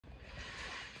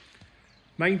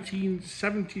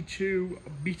1972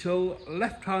 Beetle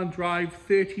left-hand drive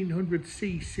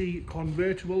 1300cc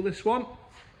convertible, this one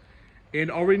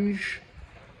in orange,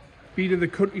 been in the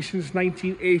country since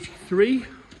 1983,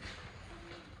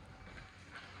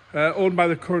 owned by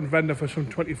the current vendor for some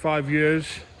 25 years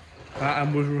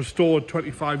and was restored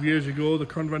 25 years ago. The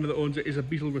current vendor that owns it is a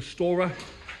Beetle restorer,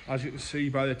 as you can see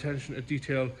by the attention to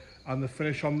detail and the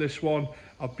finish on this one.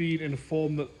 I've been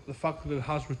informed that the fact that it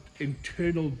has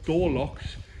internal door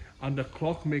locks and a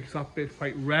clock makes that bit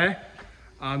quite rare,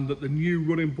 and that the new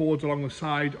running boards along the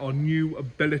side are new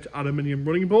billet aluminium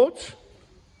running boards.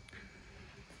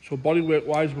 So bodywork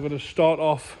wise, we're going to start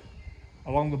off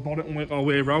along the bonnet and work our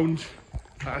way around.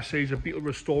 Like I say, it's a Beetle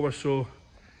restorer, so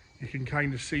you can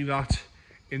kind of see that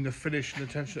in the finish and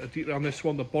attention to detail on this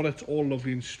one. The bonnet's all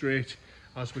lovely and straight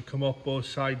as we come up both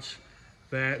sides.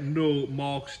 There, no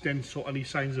marks, dents or any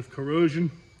signs of corrosion.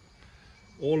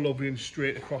 All lovely and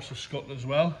straight across the scuttle as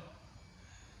well.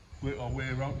 Work our way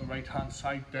around the right hand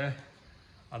side there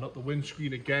and up the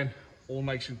windscreen again, all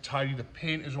nice and tidy. The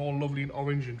paint is all lovely and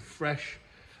orange and fresh,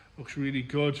 looks really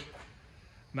good,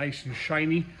 nice and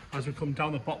shiny. As we come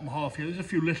down the bottom half here, there's a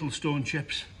few little stone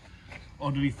chips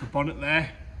underneath the bonnet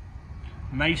there.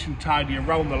 Nice and tidy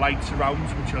around the light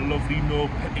surrounds, which are lovely, no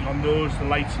pitting on those. The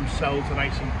lights themselves are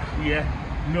nice and clear,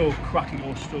 no cracking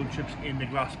or stone chips in the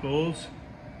glass bowls.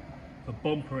 The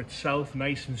bumper itself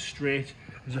nice and straight.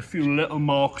 There's a few little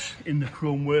marks in the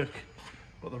chrome work,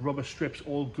 but the rubber strips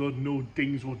all good, no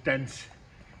dings or dents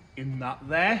in that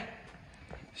there.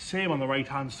 Same on the right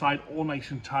hand side, all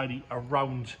nice and tidy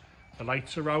around the light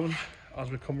surround. As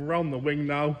we come around the wing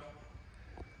now,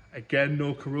 again,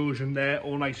 no corrosion there,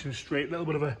 all nice and straight. A little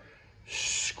bit of a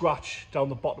scratch down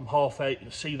the bottom half there, you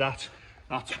can see that.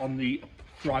 That's on the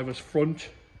driver's front,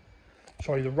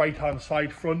 sorry, the right hand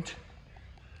side front.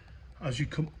 As you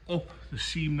come up the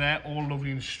seam there, all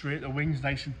lovely and straight. The wing's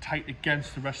nice and tight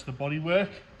against the rest of the bodywork.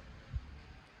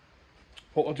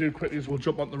 What I'll do quickly is we'll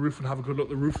jump on the roof and have a good look at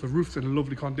the roof. The roof's in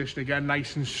lovely condition again,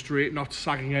 nice and straight, not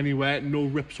sagging anywhere, no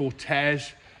rips or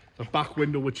tears. The back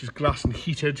window, which is glass and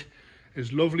heated,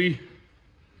 is lovely.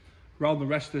 Around the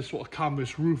rest of this sort of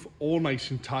canvas roof, all nice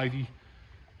and tidy.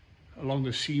 Along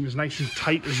the seams, nice and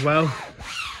tight as well,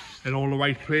 in all the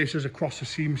right places across the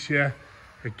seams here.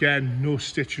 Again, no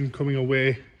stitching coming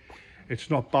away. It's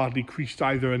not badly creased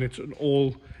either, and it's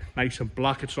all nice and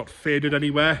black. It's not faded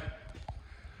anywhere,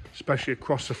 especially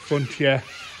across the front here,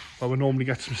 where we normally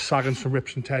get some sag and some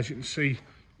rips and tears. You can see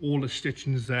all the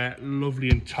stitching's there, lovely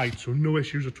and tight, so no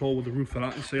issues at all with the roof that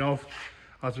I can see of.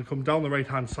 As we come down the right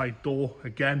hand side door,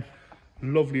 again,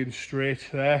 lovely and straight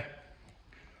there.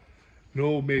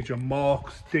 No major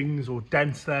marks, dings or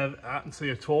dents there I can see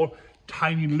at all.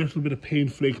 Tiny little bit of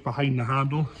paint flake behind the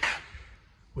handle,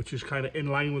 which is kind of in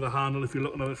line with the handle if you're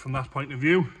looking at it from that point of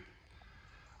view.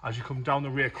 As you come down the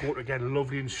rear quarter, again,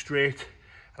 lovely and straight.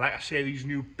 And like I say, these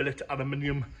new billet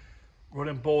aluminium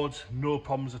running boards, no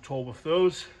problems at all with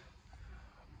those.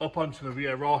 Up onto the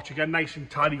rear arch, again, nice and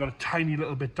tidy. Got a tiny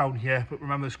little bit down here, but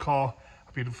remember this car,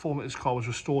 I've been informed that this car was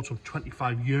restored some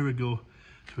 25 years ago,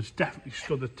 so it's definitely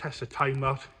stood the test of time,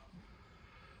 that.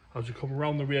 As we come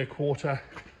around the rear quarter,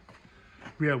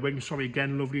 rear wing, sorry,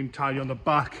 again, lovely and tidy on the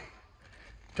back.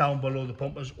 Down below the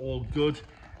bumpers, all good.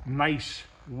 Nice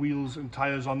wheels and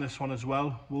tyres on this one as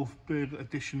well. Wolfbird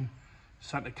edition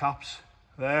centre caps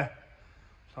there.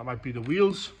 So that might be the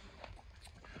wheels.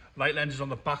 Light lenses on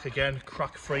the back again,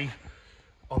 crack free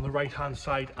on the right hand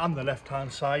side and the left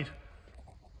hand side.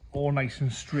 All nice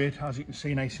and straight, as you can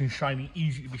see, nice and shiny,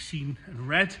 easy to be seen and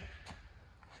read.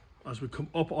 As we come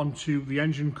up onto the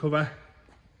engine cover,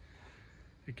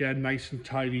 again, nice and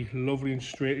tidy, lovely and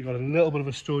straight. You've got a little bit of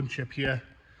a stone chip here.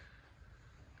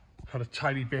 Had a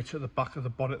tiny bit at the back of the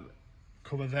bonnet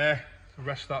cover there. The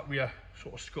rest of that rear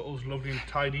sort of scuttle's lovely and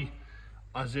tidy,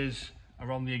 as is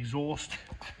around the exhaust.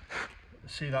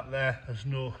 See that there, there's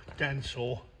no dents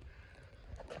or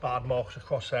bad marks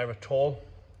across there at all.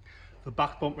 The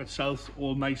back bumper itself,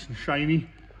 all nice and shiny.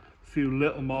 A few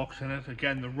little marks in it.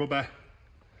 Again, the rubber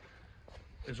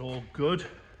is all good.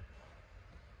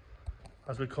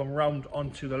 As we come round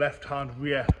onto the left hand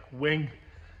rear wing,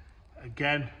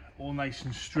 again, all nice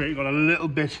and straight. Got a little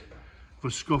bit of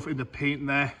a scuff in the paint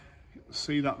there. You can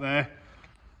see that there.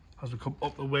 As we come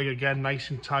up the wing again,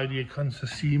 nice and tidy against the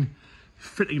seam,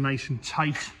 fitting nice and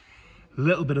tight. A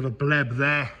little bit of a bleb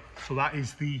there. So that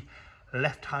is the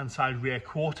left hand side rear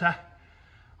quarter.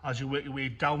 As you work your way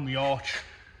down the arch,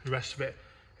 the rest of it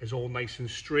is all nice and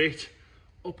straight.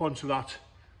 Up onto that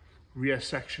rear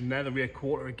section there, the rear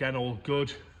quarter, again, all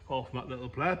good, apart from that little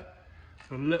bleb.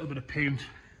 So a little bit of paint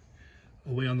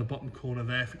away on the bottom corner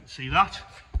there, if you can see that.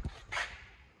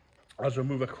 As we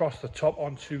move across the top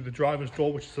onto the driver's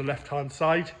door, which is the left-hand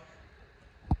side.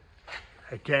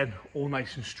 Again, all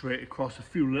nice and straight across, a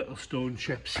few little stone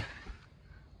chips,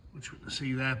 which we can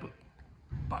see there, but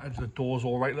back edge of the door's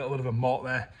all right, a little bit of a mark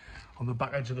there on the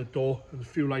back edge of the door, and a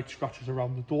few light scratches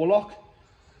around the door lock.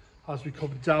 As we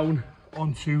come down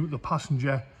onto the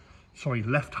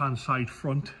left-hand side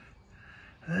front,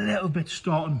 a little bit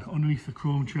starting underneath the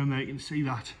chrome trim there, you can see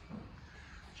that.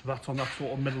 So that's on that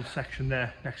sort of middle section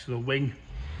there, next to the wing.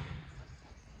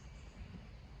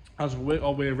 As we work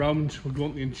our way around, we'll go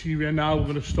on to the interior now. We're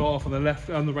going to start off on the left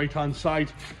and the right-hand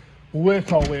side. We'll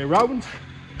work our way around.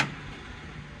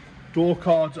 Door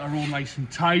cards are all nice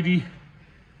and tidy.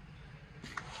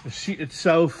 The seat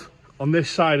itself on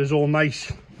this side is all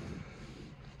nice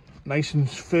and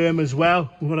firm as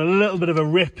well. We've got a little bit of a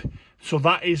rip, so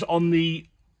that is on the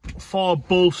far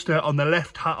bolster on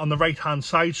the right hand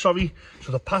side, sorry.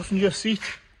 So the passenger seat,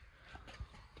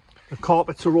 the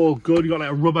carpets are all good. You got like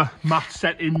a rubber mat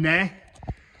set in there.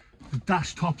 The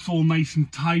dash top's all nice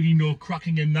and tidy, no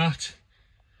cracking in that.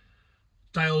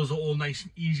 Dials are all nice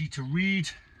and easy to read.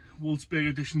 Wolfsburg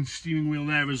edition steering wheel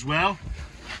there as well,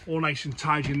 all nice and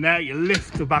tidy in there. You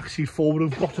lift the back seat forward.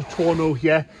 We've got a tonneau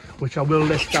here which I will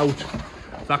lift out.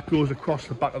 That goes across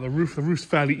the back of the roof. The roof's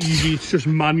fairly easy, it's just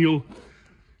manual.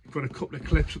 Got a couple of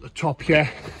clips at the top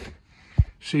here,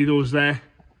 see those there?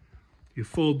 You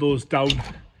fold those down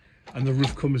and the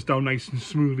roof comes down nice and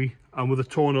smoothly, and with a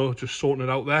tonneau just sorting it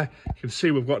out there, you can see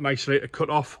we've got nice later cut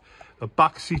off. The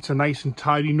back seats are nice and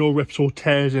tidy, no rips or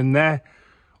tears in there,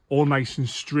 all nice and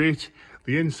straight.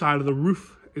 The inside of the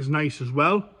roof is nice as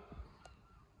well,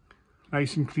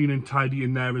 nice and clean and tidy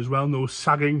in there as well, no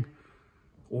sagging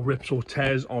or rips or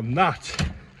tears on that.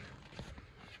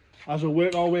 As we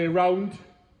work our way around,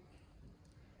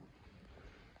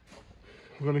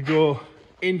 we're going to go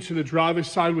into the driver's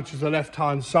side, which is the left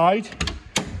hand side.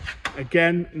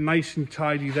 Again, nice and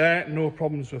tidy there, no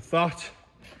problems with that.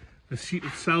 The seat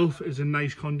itself is in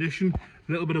nice condition.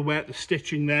 A little bit of wear at the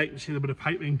stitching there, you can see a little bit of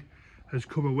piping has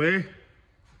come away.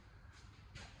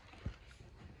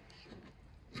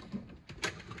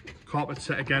 Carpet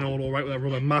set again, all right with a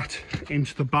rubber mat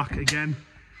into the back again.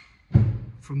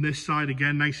 From this side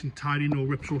again, nice and tidy, no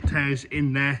rips or tears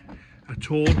in there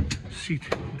at all. Seat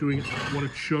doing what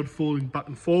it should, folding back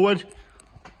and forward.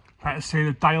 Like I say,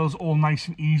 the dials all nice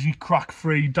and easy, crack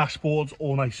free, dashboards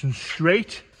all nice and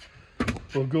straight.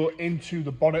 We'll go into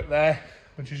the bonnet there,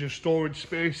 which is your storage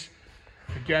space.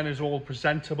 Again, is all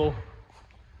presentable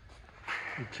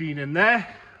and clean in there.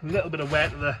 A little bit of wear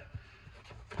to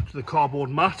the cardboard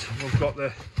mat. We've got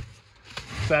the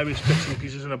various bits and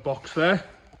pieces in a box there.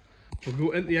 We'll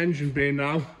go into the engine bay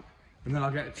now, and then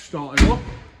I'll get it started up.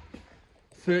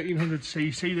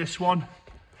 1300cc this one,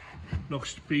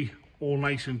 looks to be all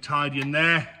nice and tidy in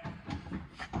there,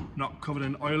 not covered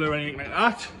in oil or anything like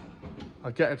that. I'll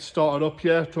get it started up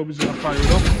here. Toby's going to fire it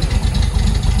up.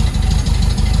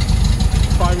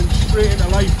 Firing straight into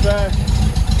life there.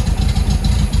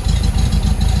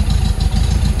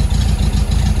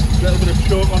 A little bit of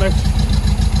choke on it,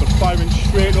 but firing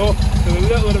straight up. There's a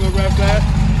little bit of a rev there.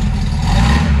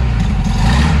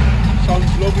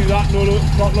 Sounds lovely that,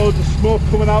 not loads of smoke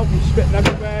coming out and spitting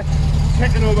everywhere.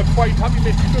 Taking over quite happy,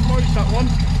 makes a good noise that one.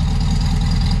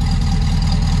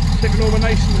 Taking over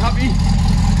nice and happy.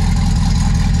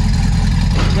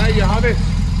 And there you have it.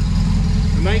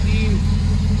 The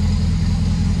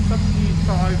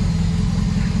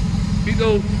 1975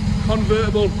 Beetle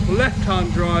convertible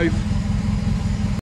left-hand drive